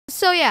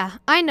So yeah,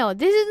 I know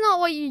this is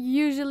not what you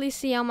usually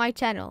see on my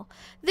channel.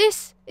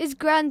 This is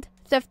Grand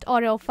Theft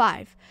Auto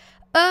 5.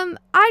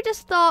 I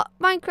just thought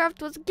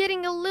Minecraft was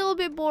getting a little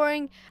bit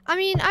boring. I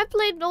mean, I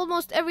played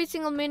almost every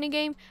single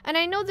minigame, and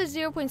I know the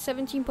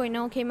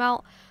 0.17.0 came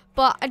out,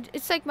 but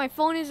it's like my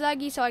phone is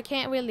laggy, so I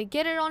can't really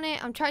get it on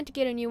it. I'm trying to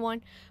get a new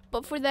one,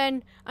 but for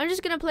then, I'm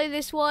just gonna play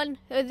this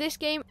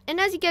game. And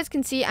as you guys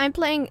can see, I'm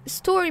playing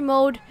story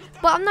mode,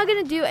 but I'm not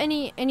gonna do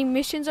any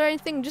missions or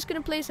anything. I'm just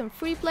gonna play some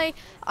free play.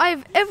 I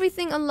have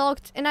everything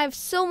unlocked, and I have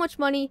so much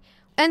money.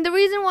 And the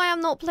reason why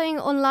I'm not playing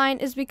online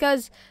is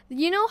because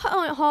you know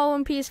how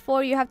on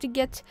PS4 you have to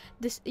get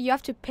this, you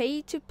have to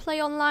pay to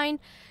play online.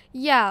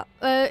 Yeah,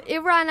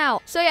 it ran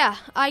out. So yeah,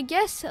 I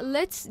guess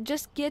let's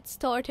just get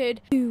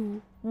started.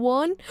 2,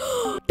 1.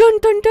 Dun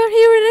dun dun!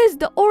 Here it is,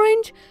 the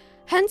orange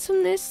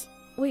handsomeness.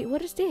 Wait,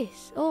 what is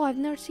this? Oh, I've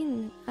never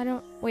seen. I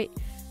don't. Wait.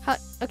 How,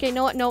 okay,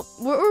 no, no.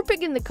 We're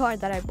picking the car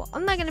that I bought.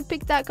 I'm not gonna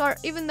pick that car,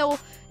 even though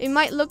it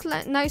might look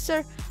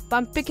nicer. But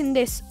I'm picking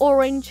this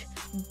orange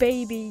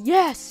baby.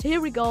 Yes,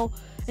 here we go.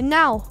 And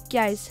now,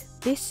 guys,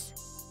 this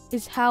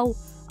is how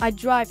I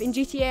drive in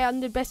GTA. I'm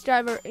the best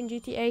driver in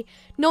GTA,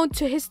 known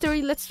to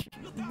history. Let's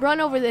run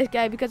over this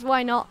guy because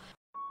why not?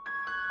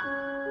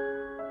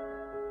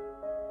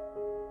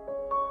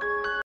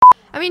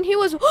 I mean, he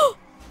was.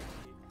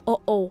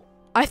 Uh-oh.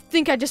 I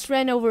think I just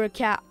ran over a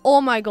cat.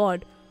 Oh my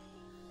god.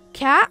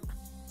 Cat?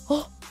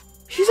 Oh,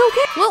 she's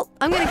okay. Well,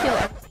 I'm gonna kill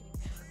her.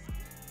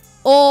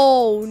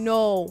 Oh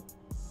no.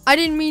 I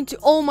didn't mean to.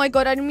 Oh my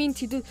god, I didn't mean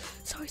to do.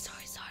 Sorry.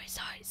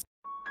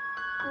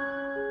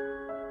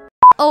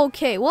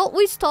 Okay, well,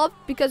 we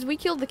stopped because we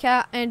killed the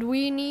cat and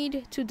we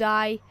need to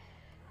die.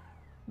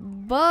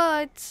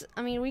 But,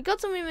 I mean, we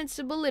got some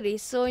invincibility,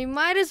 so we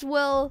might as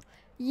well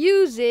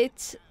use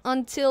it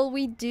until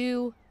we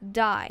do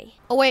die.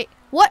 Oh wait,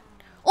 what?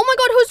 Oh my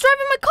god, who's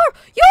driving my car?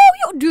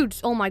 Yo,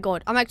 dudes. Oh my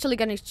god, I'm actually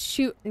gonna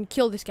shoot and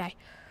kill this guy.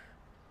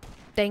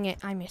 Dang it,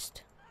 I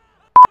missed.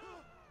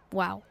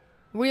 Wow.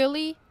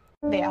 Really?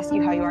 They ask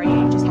you how you are,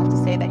 you just have to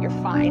say that you're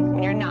fine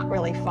when you're not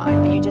really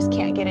fine, but you just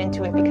can't get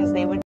into it because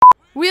they would.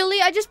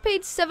 Really? I just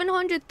paid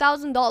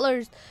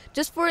 $700,000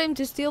 just for him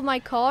to steal my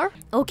car?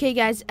 Okay,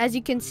 guys, as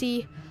you can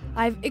see,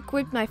 I've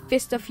equipped my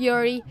Fist of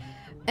Fury.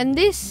 And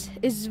this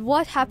is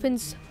what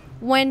happens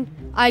when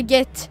I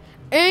get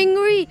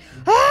angry.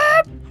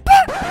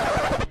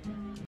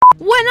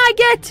 When I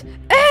get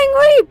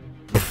angry.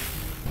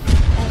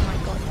 Oh my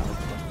god, that was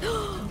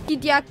close. He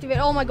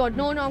deactivated. Oh my god,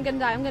 no, I'm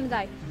gonna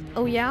die.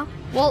 Oh yeah?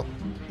 Well,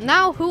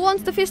 now who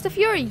wants the Fist of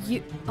Fury?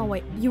 You. Oh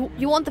wait, you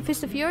want the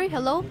Fist of Fury?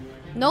 Hello?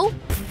 No?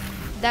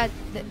 That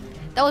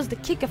was the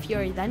Kick of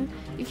Fury then.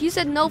 If you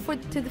said no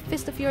to the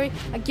Fist of Fury,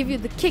 I give you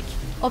the Kick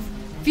of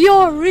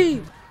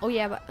Fury. Oh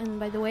yeah, and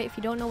by the way, if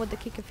you don't know what the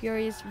Kick of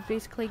Fury is,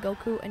 basically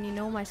Goku, and you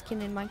know my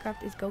skin in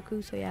Minecraft is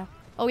Goku, so yeah.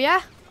 Oh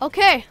yeah?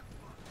 Okay.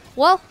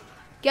 Well,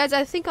 guys,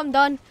 I think I'm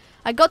done.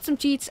 I got some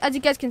cheats. As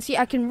you guys can see,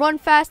 I can run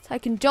fast, I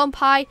can jump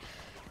high,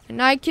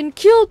 and I can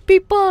kill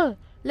people.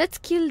 Let's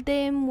kill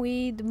them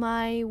with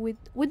my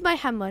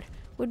hammer.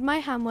 With my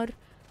hammer.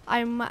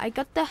 I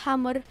got the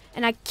hammer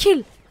and I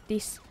kill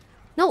this.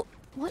 No,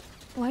 what?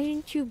 Why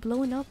didn't you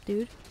blow it up,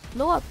 dude?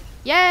 Blow up.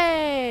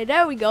 Yay!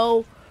 There we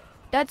go.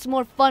 That's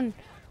more fun.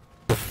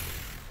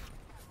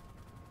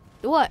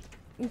 What?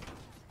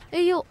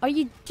 Hey yo,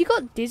 you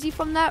got dizzy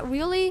from that?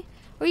 Really?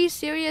 Are you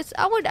serious?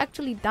 I would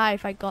actually die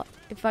if I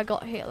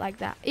got hit like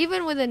that.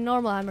 Even with a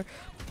normal hammer.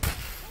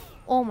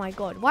 Oh my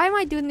god. Why am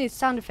I doing these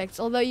sound effects?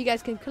 Although you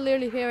guys can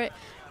clearly hear it.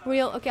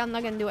 Real. Okay, I'm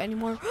not gonna do it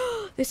anymore.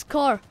 This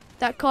car.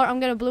 That car, I'm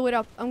gonna blow it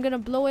up.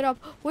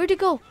 Where'd it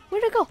go?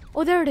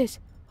 Oh, there it is.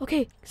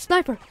 Okay,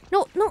 sniper.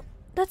 No,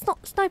 that's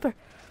not sniper.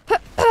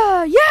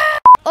 Yeah!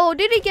 Oh,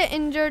 did he get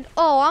injured?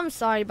 Oh, I'm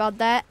sorry about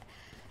that.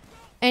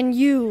 And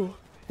you.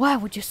 Why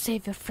would you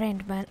save your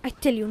friend, man? I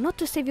tell you not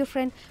to save your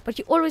friend, but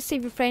you always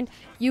save your friend.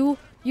 You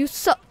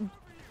suck.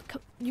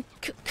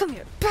 Come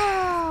here.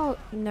 Pow!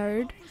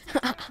 Nerd.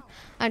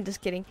 I'm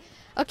just kidding.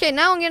 Okay,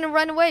 now I'm gonna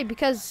run away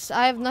because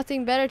I have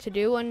nothing better to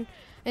do, and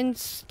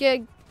it's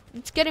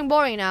getting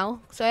boring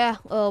now. So yeah,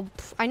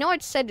 I know I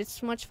said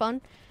it's much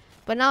fun,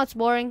 but now it's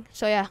boring.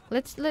 So yeah,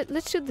 let's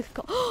shoot the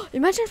copter.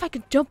 Imagine if I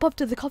could jump up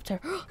to the copter.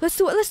 Let's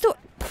do it.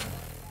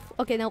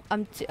 Okay, no,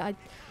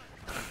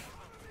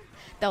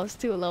 that was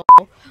too low.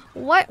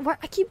 Why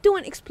I keep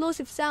doing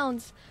explosive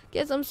sounds?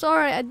 Guys, I'm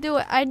sorry. I do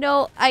it. I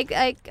know.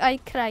 I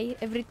cry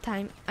every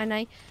time,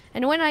 and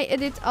when I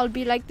edit, I'll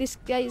be like, this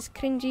guy is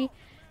cringy,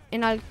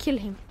 and I'll kill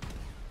him.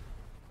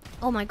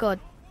 Oh my god.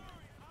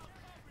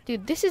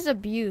 Dude, this is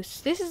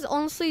abuse. This is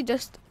honestly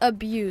just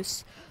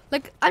abuse.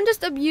 Like, I'm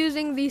just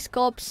abusing these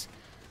cops.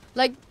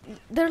 Like,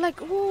 they're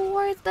like, oh,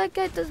 why is that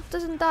guy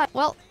doesn't die?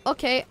 Well,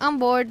 okay, I'm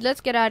bored.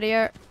 Let's get out of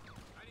here.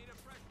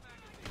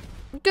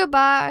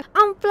 Goodbye.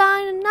 I'm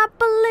flying and I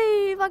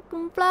believe I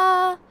can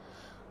fly.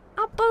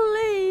 I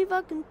believe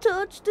I can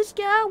touch the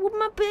sky with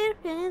my bare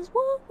hands.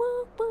 Woo,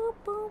 woo, woo,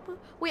 woo, woo.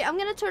 Wait, I'm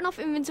gonna turn off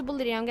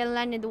invincibility. I'm gonna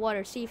land in the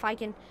water. See if I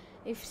can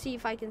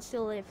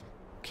still live.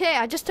 Okay,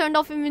 I just turned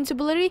off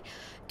invincibility.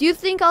 Do you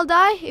think I'll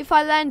die if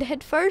I land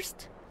head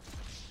first?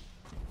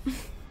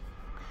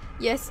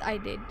 Yes, I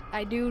did.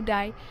 I do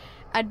die.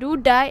 I do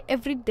die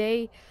every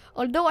day.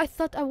 Although I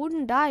thought I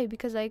wouldn't die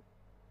because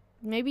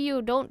maybe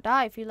you don't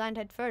die if you land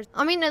head first.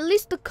 I mean, at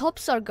least the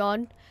cups are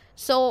gone.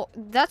 So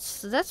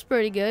that's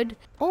pretty good.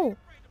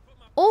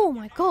 Oh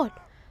my god.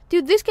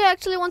 Dude, this guy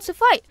actually wants to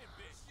fight.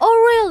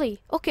 Oh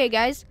really? Okay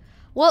guys.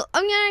 Well,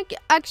 I'm gonna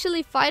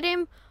actually fight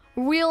him,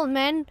 real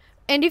men.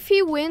 And if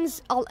he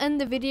wins, I'll end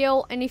the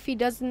video. And if he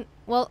doesn't,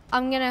 well,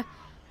 I'm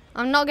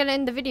not gonna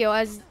end the video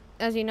as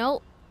you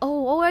know.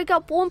 Oh, I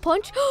got one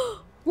punch.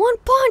 One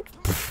punch.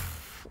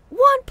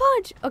 One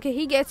punch. Okay,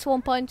 he gets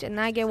one punch and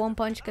I get one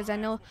punch because I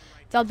know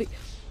that'll be.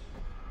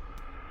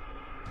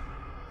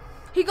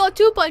 He got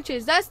two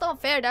punches. That's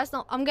not fair.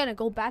 I'm gonna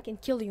go back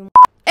and kill you.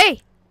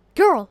 Hey,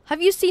 girl,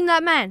 have you seen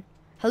that man?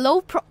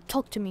 Hello,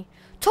 talk to me.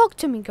 Talk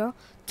to me, girl.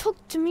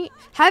 Talk to me.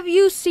 Have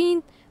you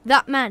seen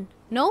that man?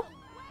 No?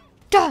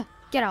 Duh.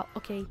 Get out.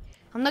 Okay,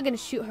 I'm not gonna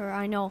shoot her.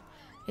 I know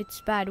it's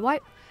bad. Why?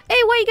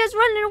 Hey, why are you guys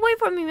running away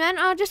from me, man?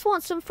 I just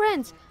want some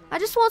friends. I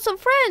just want some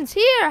friends.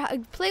 Here,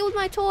 play with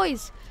my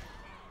toys.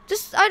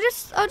 I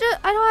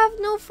don't have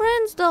no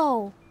friends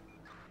though.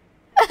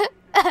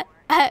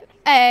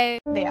 Hey.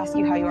 They ask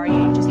you how you are,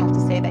 you just have to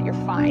say that you're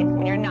fine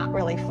when you're not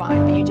really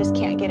fine, but you just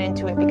can't get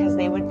into it because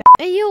they would.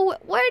 Hey, you,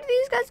 where are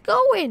these guys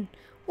going?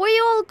 Where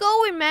you all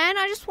going, man?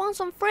 I just want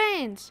some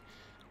friends.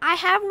 I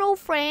have no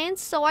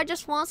friends, so I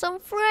just want some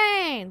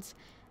friends.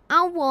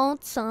 I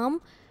want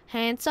some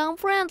handsome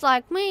friends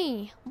like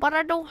me, but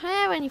I don't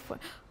have any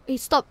friends. Hey,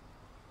 stop.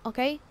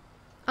 Okay,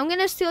 I'm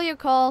gonna steal your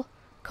car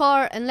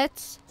and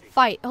let's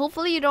fight.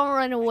 Hopefully you don't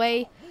run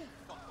away.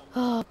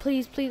 Oh,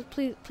 please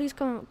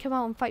come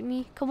out and fight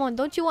me. Come on,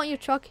 don't you want your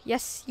truck?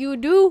 Yes, you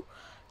do.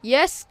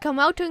 Yes, come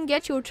out and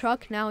get your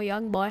truck now,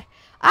 young boy.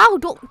 Ow,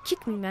 don't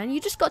kick me, man.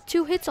 You just got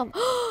 2 hits on.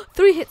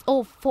 3 hits.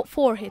 Oh,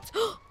 4 hits.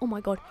 Oh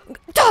my god.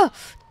 Duh!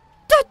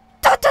 Duh!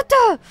 Duh! Duh!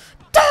 Duh!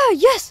 Duh!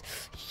 Yes!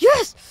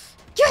 Yes!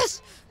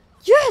 Yes!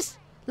 Yes!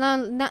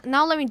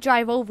 Now let me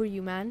drive over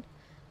you, man.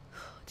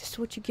 This is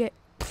what you get.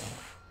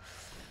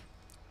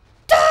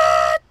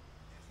 Duh!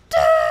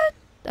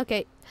 Duh!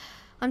 Okay.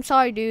 I'm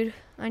sorry, dude.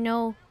 I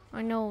know,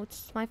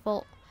 it's my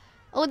fault.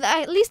 Oh,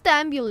 at least the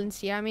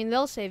ambulance here. I mean,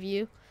 they'll save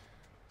you.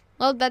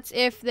 Well, that's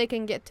if they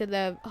can get to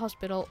the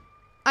hospital.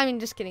 I mean,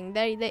 just kidding.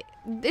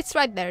 It's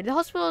right there. The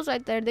hospital's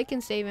right there. They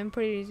can save him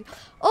pretty easy.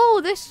 Oh,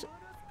 this...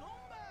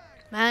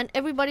 Man,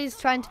 everybody's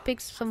trying to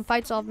pick some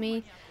fights off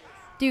me.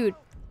 Dude,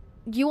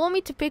 do you want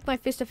me to pick my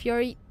Fist of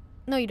Fury?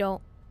 No, you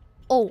don't.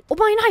 Oh,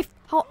 my knife!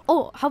 How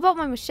about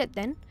my machete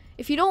then?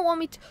 If you don't want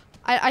me to...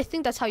 I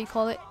think that's how you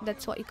call it.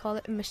 That's what you call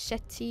it.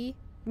 Machete.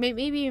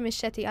 Maybe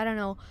machete. I don't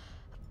know.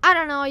 I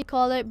don't know how you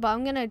call it, but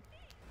I'm gonna...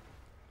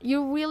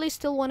 You really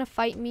still want to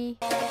fight me?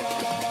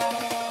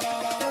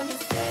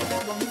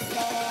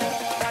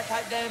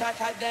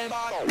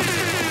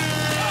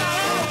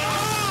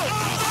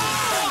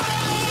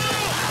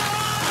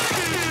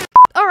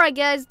 Alright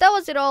guys, that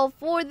was it all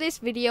for this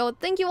video.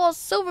 Thank you all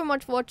so very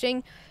much for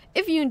watching.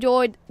 If you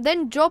enjoyed,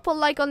 then drop a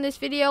like on this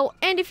video.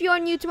 And if you are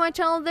new to my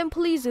channel, then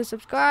please do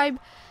subscribe.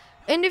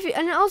 And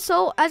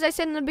also, as I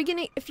said in the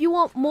beginning, if you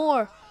want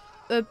more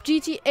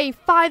GTA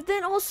 5,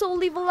 then also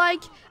leave a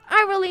like.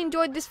 I really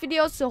enjoyed this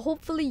video, so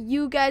hopefully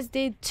you guys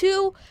did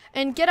too.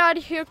 And get out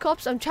of here,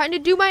 cops. I'm trying to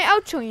do my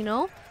outro, you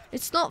know.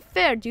 It's not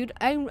fair, dude.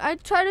 I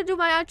try to do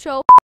my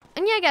outro.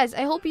 And yeah, guys,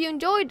 I hope you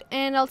enjoyed,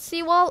 and I'll see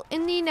you all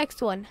in the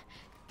next one.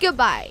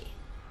 Goodbye.